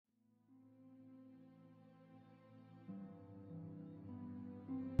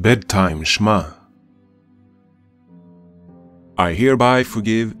Bedtime Shma. I hereby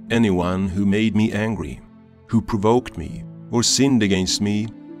forgive anyone who made me angry, who provoked me, or sinned against me,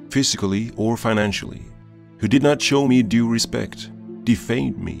 physically or financially, who did not show me due respect,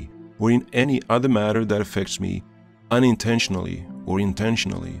 defamed me, or in any other matter that affects me, unintentionally or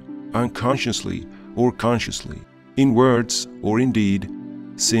intentionally, unconsciously or consciously, in words or in deed,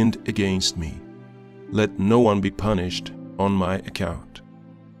 sinned against me. Let no one be punished on my account.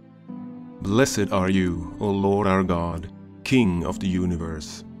 Blessed are you, O Lord our God, King of the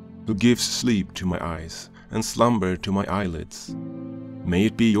universe, who gives sleep to my eyes and slumber to my eyelids. May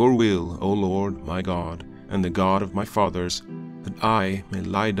it be your will, O Lord my God, and the God of my fathers, that I may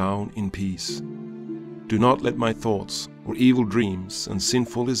lie down in peace. Do not let my thoughts or evil dreams and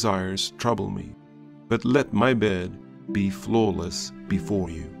sinful desires trouble me, but let my bed be flawless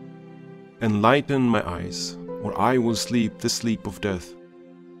before you. Enlighten my eyes, or I will sleep the sleep of death.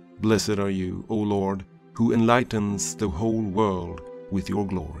 Blessed are you, O Lord, who enlightens the whole world with your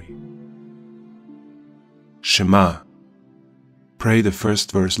glory. Shema. Pray the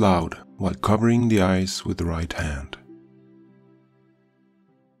first verse loud while covering the eyes with the right hand.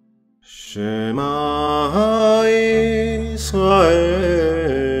 Shema Yisrael,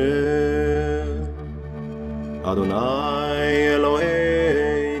 Adonai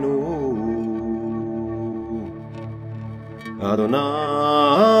Eloheinu, Adonai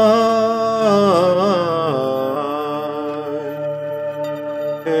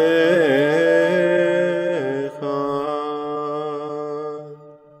Echad.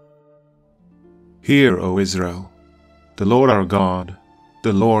 Hear, O Israel, the Lord our God,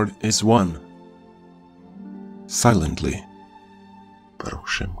 the Lord is one. Silently.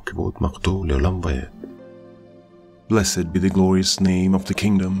 Blessed be the glorious name of the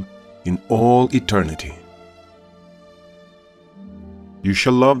kingdom in all eternity. You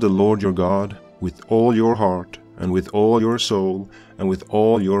shall love the Lord your God with all your heart, and with all your soul, and with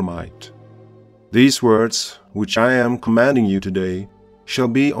all your might. These words, which I am commanding you today, shall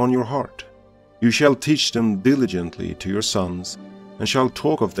be on your heart. You shall teach them diligently to your sons, and shall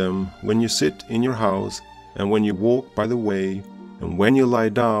talk of them when you sit in your house, and when you walk by the way, and when you lie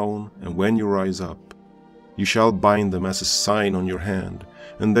down, and when you rise up. You shall bind them as a sign on your hand,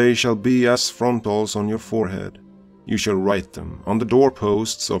 and they shall be as frontals on your forehead. You shall write them on the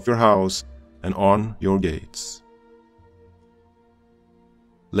doorposts of your house and on your gates.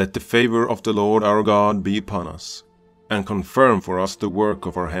 Let the favor of the Lord our God be upon us, and confirm for us the work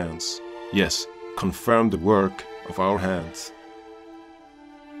of our hands. Yes, confirm the work of our hands.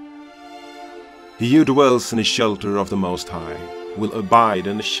 He who dwells in the shelter of the Most High will abide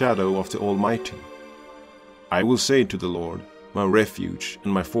in the shadow of the Almighty. I will say to the Lord, my refuge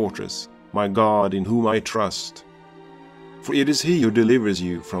and my fortress, my God in whom I trust. For it is He who delivers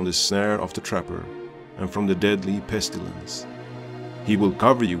you from the snare of the trapper and from the deadly pestilence. He will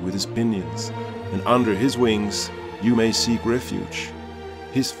cover you with His pinions, and under His wings you may seek refuge.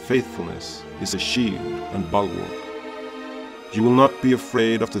 His faithfulness is a shield and bulwark. You will not be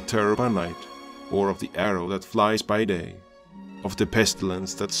afraid of the terror by night, or of the arrow that flies by day, of the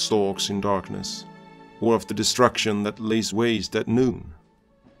pestilence that stalks in darkness, or of the destruction that lays waste at noon.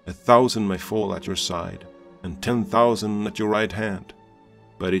 1,000 may fall at your side, and 10,000 at your right hand,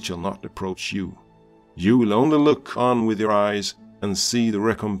 but it shall not approach you. You will only look on with your eyes and see the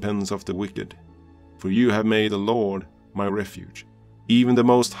recompense of the wicked. For you have made the Lord my refuge, even the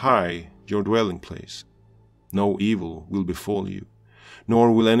Most High your dwelling place. No evil will befall you,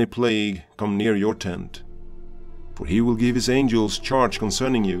 nor will any plague come near your tent. For He will give His angels charge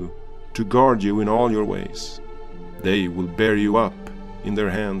concerning you, to guard you in all your ways. They will bear you up in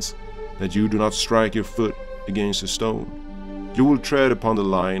their hands, that you do not strike your foot against a stone. You will tread upon the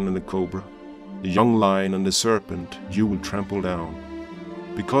lion and the cobra, the young lion and the serpent you will trample down.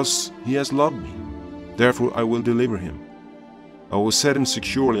 Because He has loved me, therefore I will deliver Him. I will set Him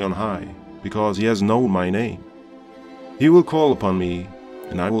securely on high, because He has known my name. He will call upon me,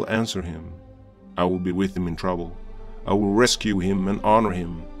 and I will answer him. I will be with him in trouble. I will rescue him and honor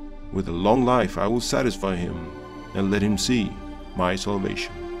him. With a long life I will satisfy him, and let him see my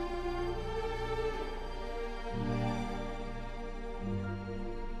salvation.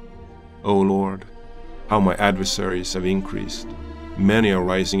 O Lord, how my adversaries have increased. Many are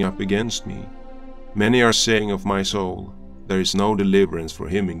rising up against me. Many are saying of my soul, there is no deliverance for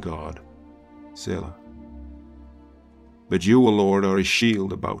him in God. Selah. But you, O Lord, are a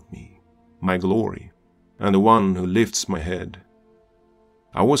shield about me, my glory, and the one who lifts my head.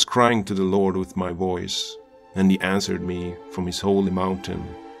 I was crying to the Lord with my voice, and He answered me from His holy mountain.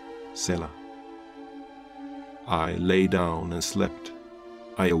 Selah. I lay down and slept.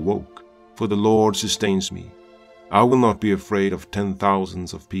 I awoke, for the Lord sustains me. I will not be afraid of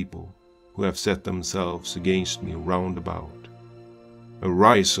 10,000s of people who have set themselves against me round about.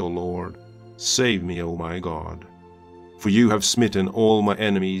 Arise, O Lord, save me, O my God. For you have smitten all my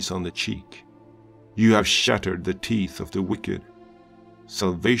enemies on the cheek. You have shattered the teeth of the wicked.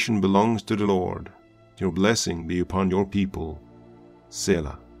 Salvation belongs to the Lord. Your blessing be upon your people.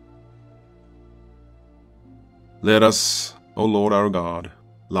 Selah. Let us, O Lord our God,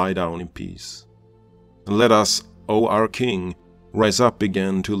 lie down in peace. And let us, O our King, rise up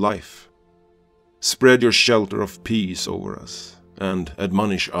again to life. Spread your shelter of peace over us, and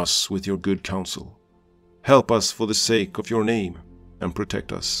admonish us with your good counsel. Help us for the sake of your name, and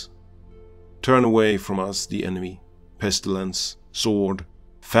protect us. Turn away from us the enemy, pestilence, sword,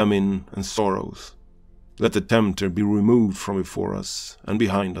 famine, and sorrows. Let the tempter be removed from before us and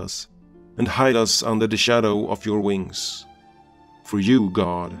behind us, and hide us under the shadow of your wings. For you,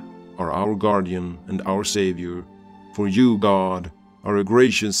 God, are our guardian and our Savior. For you, God, are a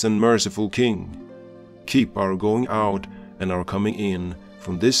gracious and merciful King. Keep our going out and our coming in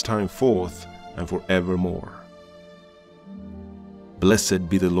from this time forth and forevermore. Blessed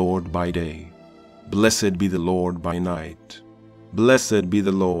be the Lord by day. Blessed be the Lord by night. Blessed be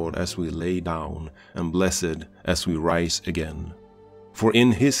the Lord as we lay down, and blessed as we rise again. For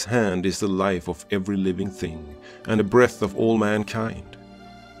in his hand is the life of every living thing, and the breath of all mankind.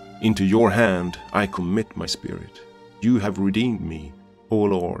 Into your hand I commit my spirit. You have redeemed me, O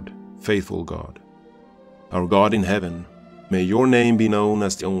Lord, faithful God. Our God in heaven, may your name be known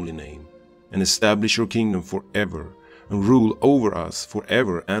as the only name, and establish your kingdom forever, and rule over us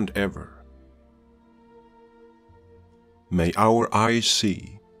forever and ever. May our eyes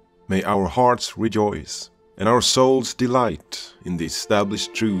see, may our hearts rejoice, and our souls delight in the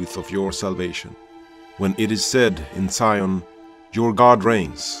established truth of your salvation. When it is said in Zion, your God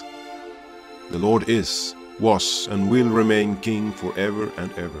reigns. The Lord is, was, and will remain King forever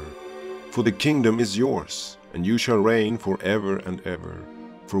and ever. For the kingdom is yours, and you shall reign forever and ever.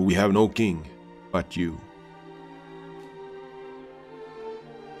 For we have no king but you.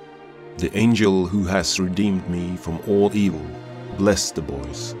 The angel who has redeemed me from all evil, bless the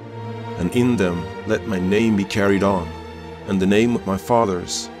boys. And in them let my name be carried on, and the name of my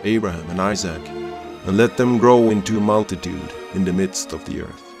fathers, Abraham and Isaac, and let them grow into a multitude in the midst of the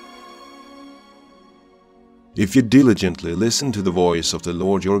earth. If you diligently listen to the voice of the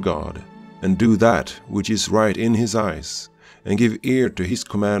Lord your God, and do that which is right in his eyes, and give ear to his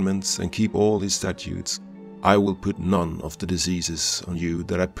commandments, and keep all his statutes, I will put none of the diseases on you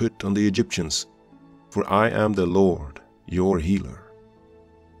that I put on the Egyptians, for I am the Lord, your healer.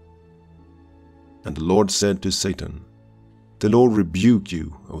 And the Lord said to Satan, The Lord rebuke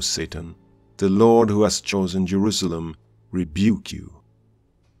you, O Satan. The Lord who has chosen Jerusalem rebuke you.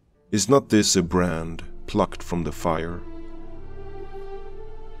 Is not this a brand plucked from the fire?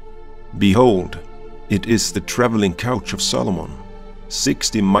 Behold, it is the traveling couch of Solomon,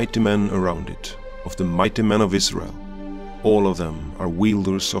 60 mighty men around it, of the mighty men of Israel. All of them are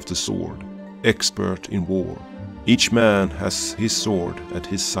wielders of the sword, expert in war. Each man has his sword at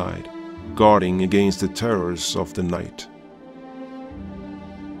his side, guarding against the terrors of the night.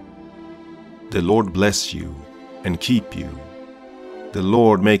 The Lord bless you and keep you. The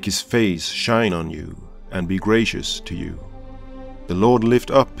Lord make his face shine on you and be gracious to you. The Lord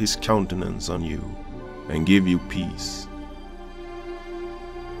lift up his countenance on you and give you peace.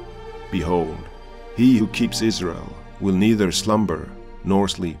 Behold, he who keeps Israel will neither slumber nor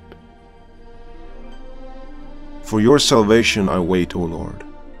sleep. For your salvation I wait, O Lord.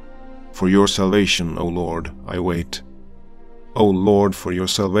 For your salvation, O Lord, I wait. O Lord, for your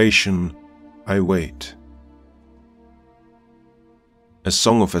salvation I wait. A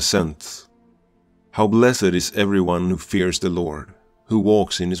song of ascent. How blessed is everyone who fears the Lord, who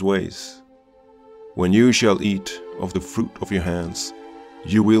walks in his ways. When you shall eat of the fruit of your hands,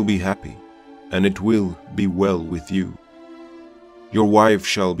 you will be happy, and it will be well with you. Your wife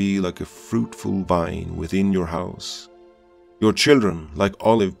shall be like a fruitful vine within your house, your children like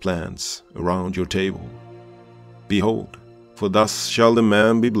olive plants around your table. Behold, for thus shall the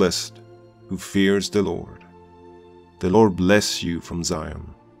man be blessed who fears the Lord. The Lord bless you from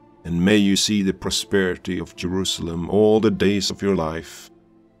Zion, and may you see the prosperity of Jerusalem all the days of your life.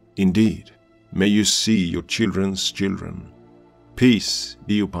 Indeed, may you see your children's children. Peace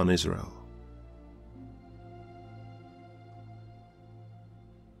be upon Israel.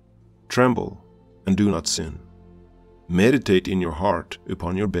 Tremble and do not sin. Meditate in your heart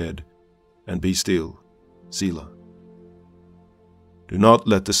upon your bed, and be still. Selah. Do not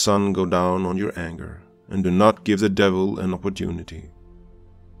let the sun go down on your anger, and do not give the devil an opportunity.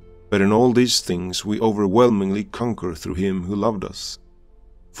 But in all these things we overwhelmingly conquer through him who loved us.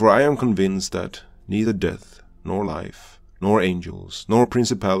 For I am convinced that neither death, nor life, nor angels, nor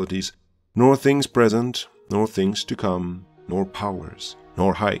principalities, nor things present, nor things to come, nor powers,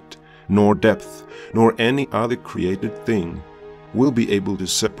 nor height, nor depth, nor any other created thing will be able to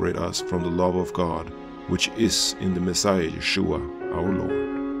separate us from the love of God, which is in the Messiah Yeshua, our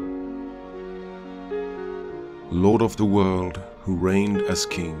Lord. Lord of the world, who reigned as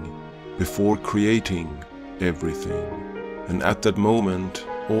King before creating everything, and at that moment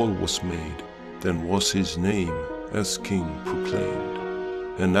all was made, then was his name as King proclaimed.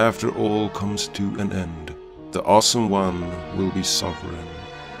 And after all comes to an end, the awesome one will be sovereign.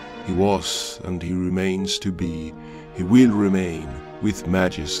 He was, and he remains to be, he will remain with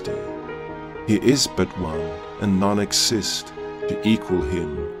majesty. He is but one, and none exist to equal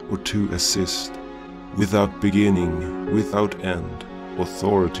him or to assist. Without beginning, without end,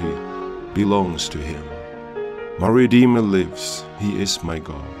 authority belongs to him. My Redeemer lives, he is my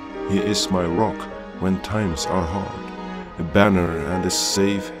God, he is my rock when times are hard, a banner and a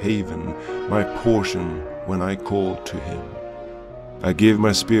safe haven, my portion when I call to him. I give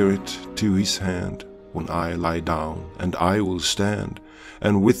my spirit to his hand when I lie down, and I will stand,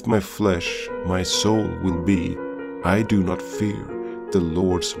 and with my flesh my soul will be. I do not fear, the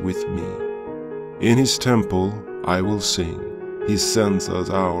Lord's with me. In his temple I will sing, he sends us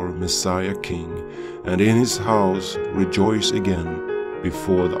our Messiah King, and in his house rejoice again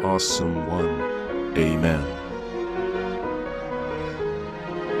before the awesome one. Amen.